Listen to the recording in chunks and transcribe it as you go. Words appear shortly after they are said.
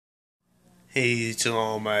Hey to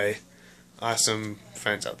all my awesome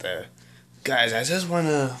friends out there. Guys, I just want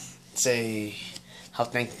to say how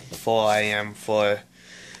thankful I am for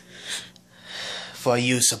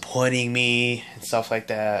you supporting me and stuff like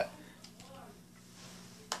that.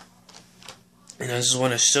 And I just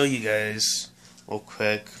want to show you guys real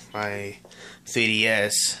quick my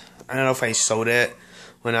 3DS. I don't know if I sold it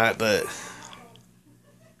or not, but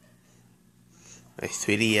my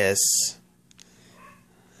 3DS.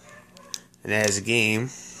 And it has a game.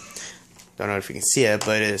 Don't know if you can see it,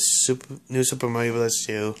 but it's New Super Mario Bros.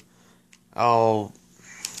 2. I'll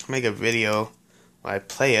make a video while I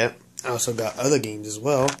play it. I also got other games as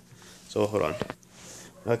well. So hold on.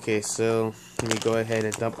 Okay, so let me go ahead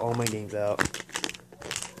and dump all my games out.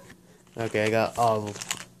 Okay, I got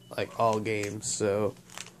all games. So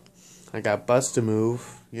I got Bust a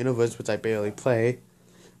Move, Universe, which I barely play,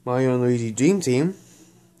 Mario and Luigi Dream Team.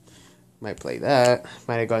 Might play that.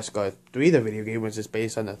 Madagascar 3, the video game, which is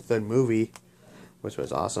based on the third movie, which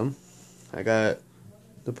was awesome. I got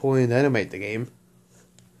Napoleon Dynamite, the game.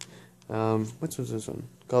 Which was this one?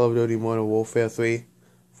 Call of Duty Modern Warfare 3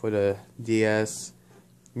 for the DS.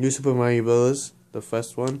 New Super Mario Bros., the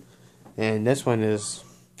first one. And this one is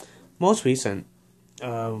most recent.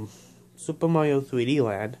 Super Mario 3D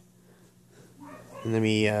Land. And let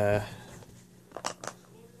me,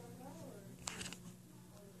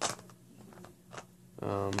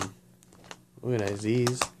 organize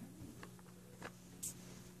these.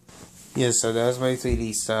 Yeah, so that's my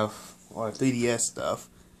 3D stuff, or 3DS stuff.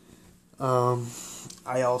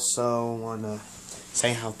 I also want to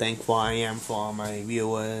say how thankful I am for all my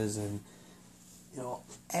viewers, and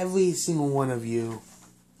every single one of you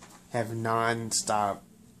have non-stop.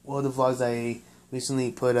 Well, the vlogs I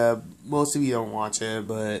recently put up, most of you don't watch it,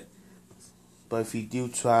 but if you do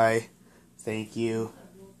try, thank you.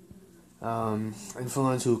 And for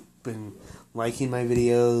those who've been liking my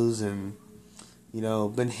videos and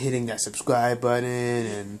been hitting that subscribe button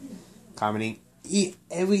and commenting,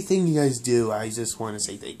 everything you guys do, I just want to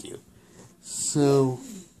say thank you. So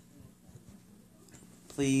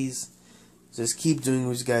please just keep doing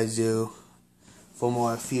what you guys do for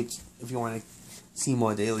more if you want to see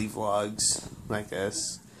more daily vlogs like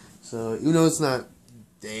this. So it's not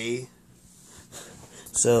day.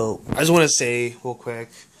 So I just want to say real quick,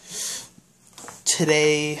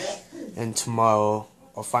 today and tomorrow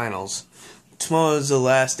are finals. Tomorrow is the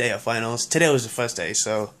last day of finals. Today was the first day,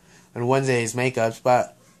 so on Wednesday is makeups,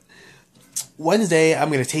 but Wednesday I'm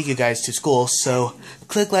going to take you guys to school, so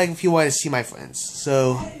click like if you want to see my friends.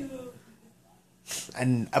 So,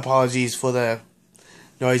 and apologies for the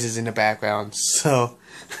noises in the background. So,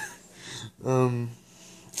 yeah,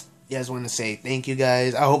 I just want to say thank you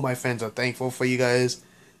guys. I hope my friends are thankful for you guys,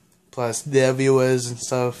 plus their viewers and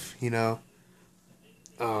stuff,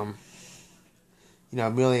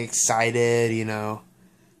 I'm really excited,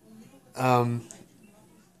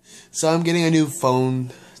 So I'm getting a new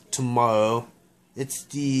phone tomorrow. It's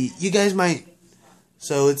the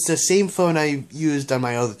same phone I used on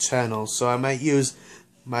my other channel, so I might use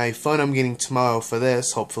my phone I'm getting tomorrow for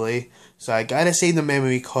this, hopefully. So I gotta save the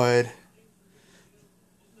memory card.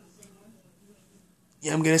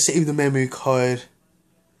 Yeah, I'm gonna save the memory card.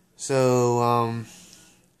 So,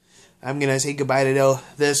 I'm gonna say goodbye to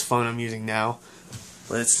this phone I'm using now.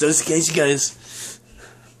 But it's just in case you guys,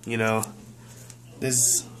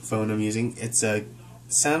 this phone I'm using, it's a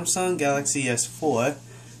Samsung Galaxy S4,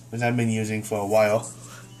 which I've been using for a while.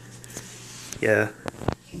 Yeah.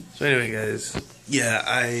 So anyway, guys, yeah,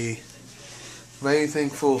 I'm very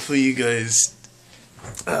thankful for you guys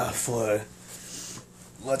for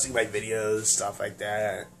watching my videos, stuff like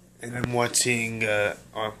that. And I'm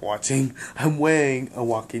I'm wearing the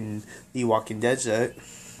Walking Dead shirt.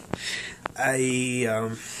 I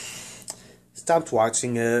stopped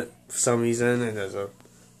watching it for some reason, and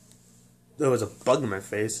there was a bug in my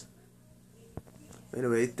face.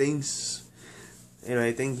 Anyway, thank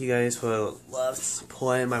you guys for love,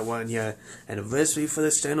 support. My 1-year anniversary for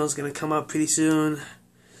this channel is gonna come up pretty soon.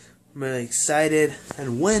 I'm really excited.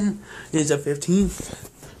 And when is the 15th?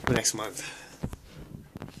 Next month.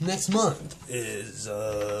 Next month is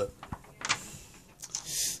the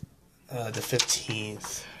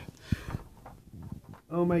 15th.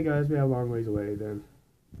 Oh my gosh, we have a long ways away then.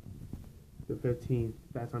 The 15th,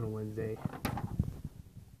 that's on a Wednesday.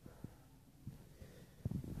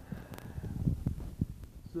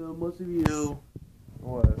 So most of you,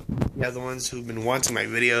 or the ones who've been watching my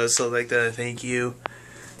videos, so like that, thank you.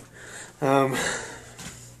 I'm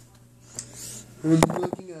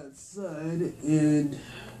looking outside and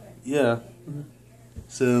yeah.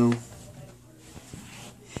 So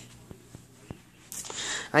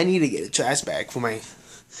I need to get a trash bag for my.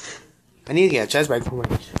 I need to get a trash bag for my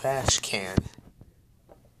trash can.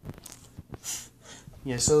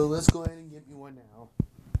 Yeah, so let's go ahead and get me one now.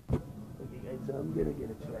 Okay, guys, so I'm gonna get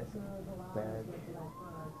a trash bag.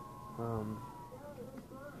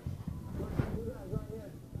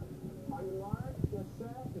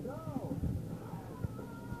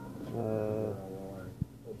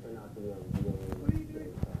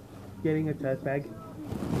 Getting a trash bag.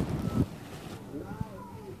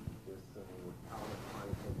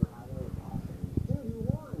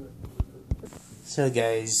 So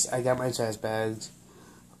guys, I got my trash bags.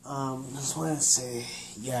 I just want to say,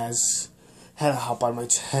 yes, had to hop on my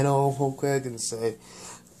channel real quick and say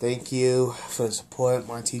thank you for the support.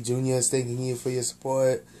 Monty Jr. is thanking you for your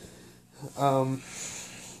support.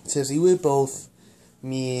 Seriously, we both,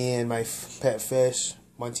 me and my pet fish,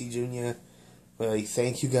 Monty Jr., really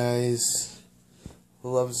thank you guys. I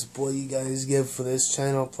love the support you guys give for this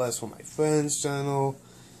channel, plus for my friend's channel.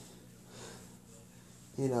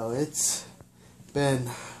 You know, it's been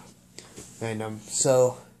random.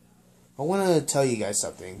 So, I want to tell you guys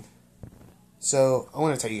something. If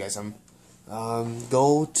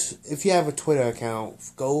you have a Twitter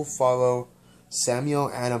account, go follow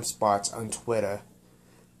Samuel Adam Spots on Twitter.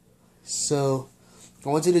 So, I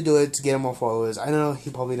want you to do it to get him more followers. I know he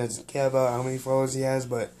probably doesn't care about how many followers he has,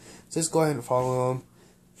 but just go ahead and follow him.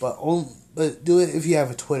 But do it if you have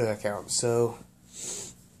a Twitter account. So,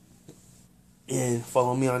 and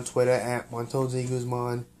follow me on Twitter at Montosi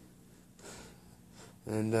Guzman.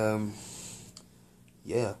 And,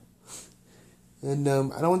 yeah. And,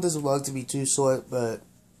 I don't want this vlog to be too short, but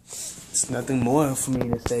it's nothing more for me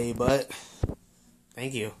to say, but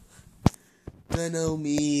thank you. I know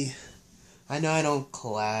I don't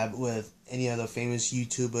collab with any other famous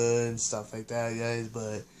YouTuber and stuff like that, guys,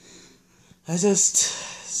 but I just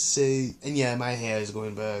say, and yeah, my hair is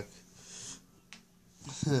going back.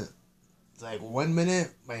 Like 1 minute,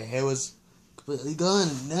 my hair was completely gone,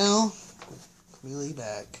 and now, completely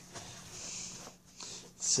back.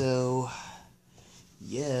 So,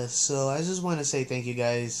 yeah, so I just want to say thank you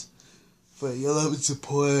guys for your love and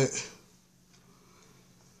support.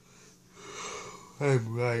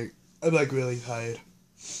 I'm like really tired.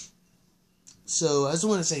 So I just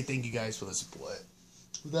want to say thank you guys for the support.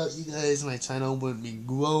 Without you guys, my channel wouldn't be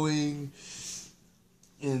growing.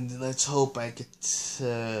 And let's hope I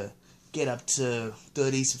get up to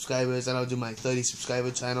 30 subscribers, and I'll do my 30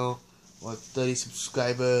 subscriber channel, or 30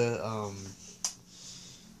 subscriber,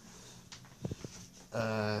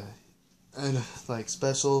 and like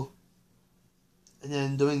special. And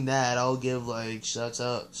then doing that, I'll give like shout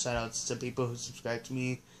outs to people who subscribe to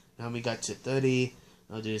me. Now we got to 30.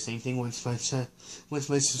 I'll do the same thing once my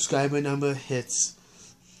subscriber number gets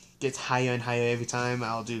higher and higher every time.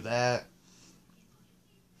 I'll do that.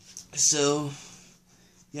 So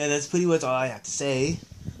yeah, that's pretty much all I have to say.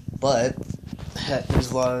 But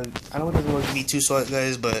this vlog, I don't want this vlog to be too short,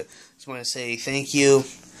 guys. But just want to say thank you.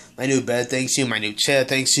 My new bed, thanks you. My new chair,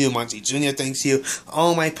 thanks you. Monty Jr., thanks you.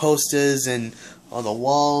 All my posters and all the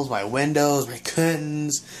walls, my windows, my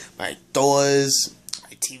curtains, my doors,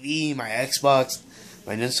 my TV, my Xbox,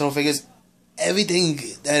 my Nintendo figures, everything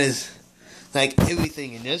that is, like,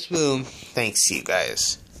 everything in this room, thanks to you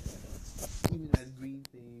guys. Even that green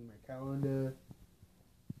thing, my calendar,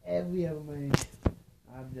 every other my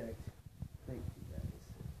object, thank you guys.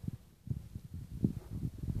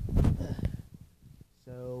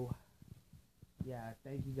 So, yeah,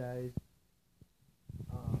 thank you guys.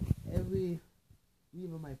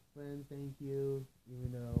 Even my friends, thank you.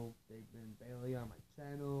 Even though they've been barely on my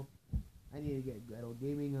channel, I need to get Gretel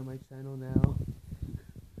Gaming on my channel now.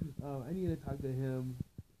 I need to talk to him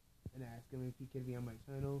and ask him if he can be on my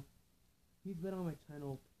channel. He's been on my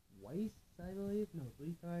channel twice, I believe. No,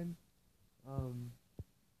 3 times.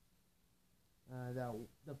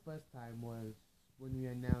 The first time was when we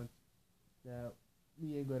announced that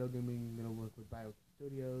me and Gretel Gaming are gonna work with Bio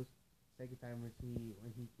Studios. Second time was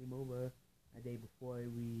when he came over a day before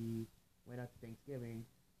we went out to Thanksgiving,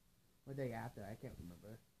 or day after, I can't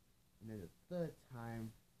remember. And then the third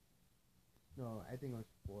time, no, I think it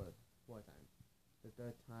was four times. The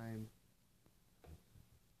third time,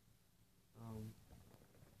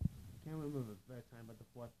 can't remember the third time, but the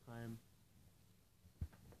fourth time.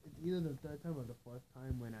 It's either the third time or the fourth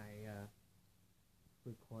time when I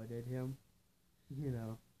recorded him, you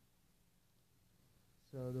know.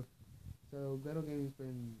 So Gretel Gaming's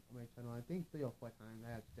been on my channel, I think 3 or 4 times.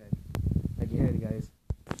 I have said. Again, guys.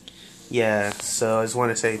 Yeah, so I just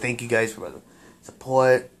want to say thank you guys for the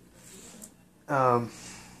support. No,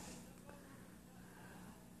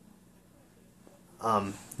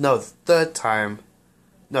 the third time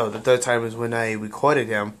No, the third time was when I recorded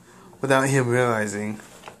him without him realizing.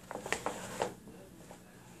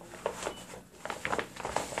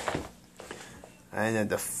 And then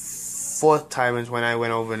the fourth time is when I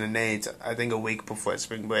went over to Nate's, I think a week before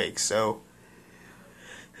spring break. So,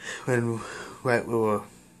 when we were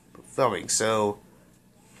filming. So,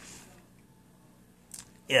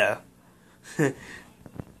 yeah.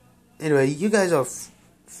 Anyway, you guys are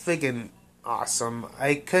freaking awesome.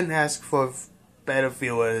 I couldn't ask for better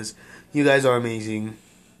viewers. You guys are amazing.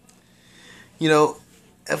 You know,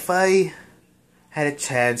 if I had a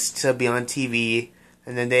chance to be on TV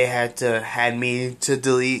and then they had me to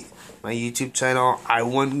delete my YouTube channel, I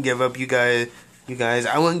wouldn't give up you guys.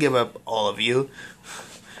 I wouldn't give up all of you.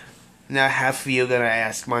 Now half of you are gonna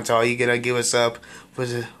ask, Montel, are you gonna give us up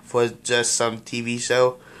for just some TV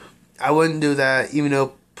show? I wouldn't do that, even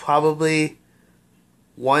though probably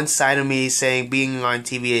one side of me saying being on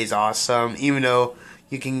TV is awesome, even though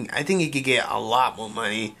I think you could get a lot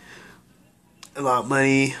money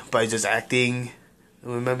by just acting,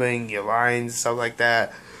 remembering your lines, stuff like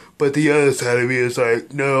that. But the other side of me is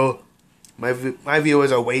like, no, my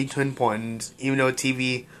viewers are way too important. Even though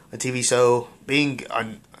being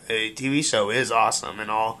on a TV show is awesome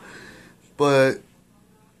and all, but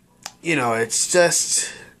you know, it's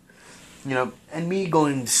just, you know, and me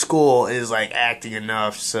going to school is like acting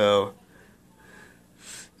enough. So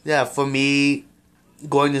yeah, for me,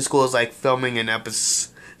 going to school is like filming an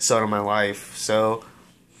episode of my life. So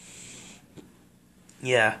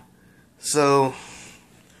yeah, so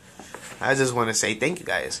I just want to say thank you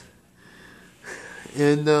guys.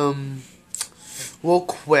 And real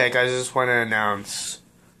quick, I just want to announce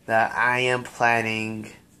that I am planning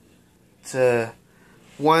to,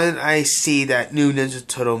 when I see that new Ninja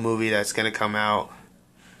Turtle movie that's gonna come out.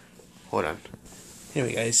 Hold on.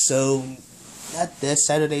 Anyway, guys, so not this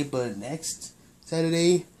Saturday, but next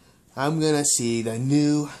Saturday, I'm gonna see the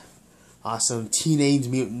new awesome Teenage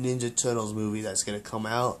Mutant Ninja Turtles movie that's gonna come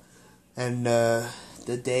out. And the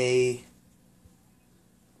day,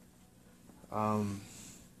 and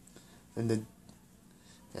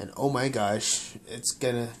oh my gosh,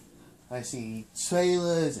 I see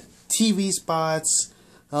trailers and TV spots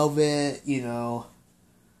of it, you know.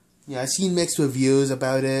 Yeah, I've seen mixed reviews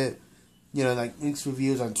about it. You know, like mixed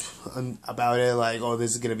reviews on about it, like, oh,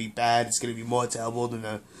 this is gonna be bad. It's gonna be more terrible than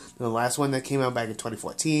the last one that came out back in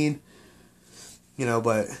 2014. You know,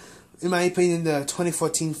 but in my opinion, the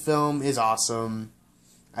 2014 film is awesome.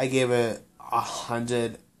 I gave it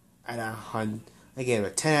 100 out of 100. I gave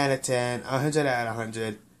it 10 out of 10, 100 out of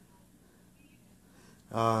 100.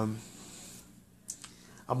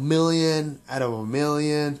 A million out of a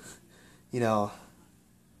million. You know,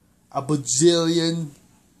 a bajillion.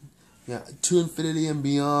 Yeah, to infinity and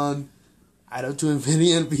beyond. Out of to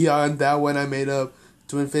infinity and beyond, that one I made up.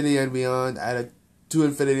 To infinity and beyond. Out of to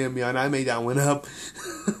infinity and beyond, I made that one up.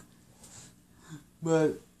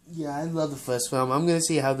 But yeah, I love the first film. I'm gonna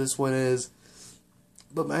see how this one is.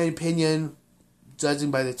 But my opinion,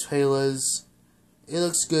 judging by the trailers, it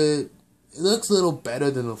looks good. It looks a little better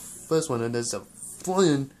than the first one, and there's a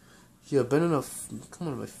flying. Yeah, better enough. Come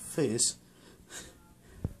on, my face.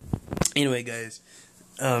 Anyway, guys.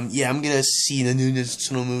 Yeah, I'm gonna see the new Ninja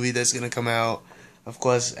Turtle movie that's gonna come out. Of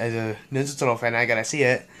course, as a Ninja Turtle fan, I gotta see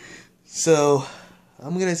it. So,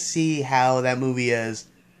 I'm gonna see how that movie is.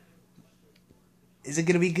 Is it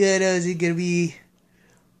gonna be good, or is it gonna be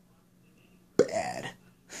bad?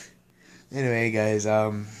 Anyway, guys,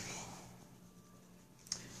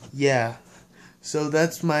 yeah. So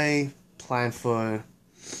that's my plan for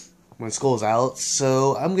when school's out.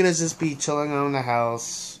 So I'm gonna just be chilling around the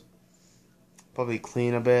house. Probably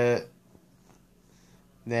clean a bit.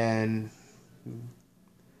 Then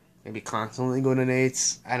maybe constantly go to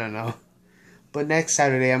Nate's. I don't know. But next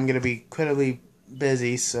Saturday I'm gonna be incredibly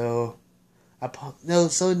busy, so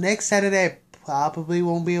so next Saturday I probably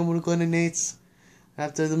won't be able to go to Nate's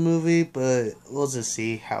after the movie, but we'll just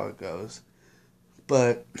see how it goes.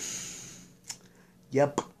 But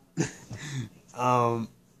yep.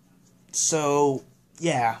 So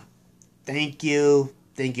yeah. Thank you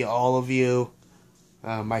all of you.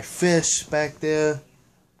 My fish back there,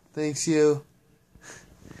 thanks you.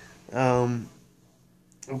 Of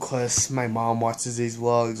course, my mom watches these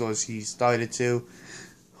vlogs, or she started to.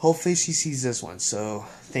 Hopefully she sees this one, so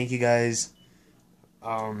thank you guys.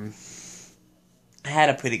 I had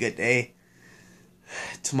a pretty good day.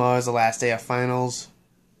 Tomorrow's the last day of finals.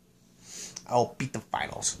 I'll beat the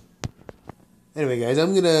finals. Anyway, guys,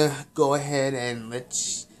 I'm gonna go ahead and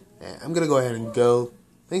go.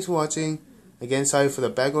 Thanks for watching. Again, sorry for the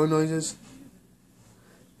background noises.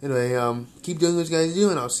 Anyway, keep doing what you guys do,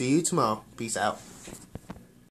 and I'll see you tomorrow. Peace out.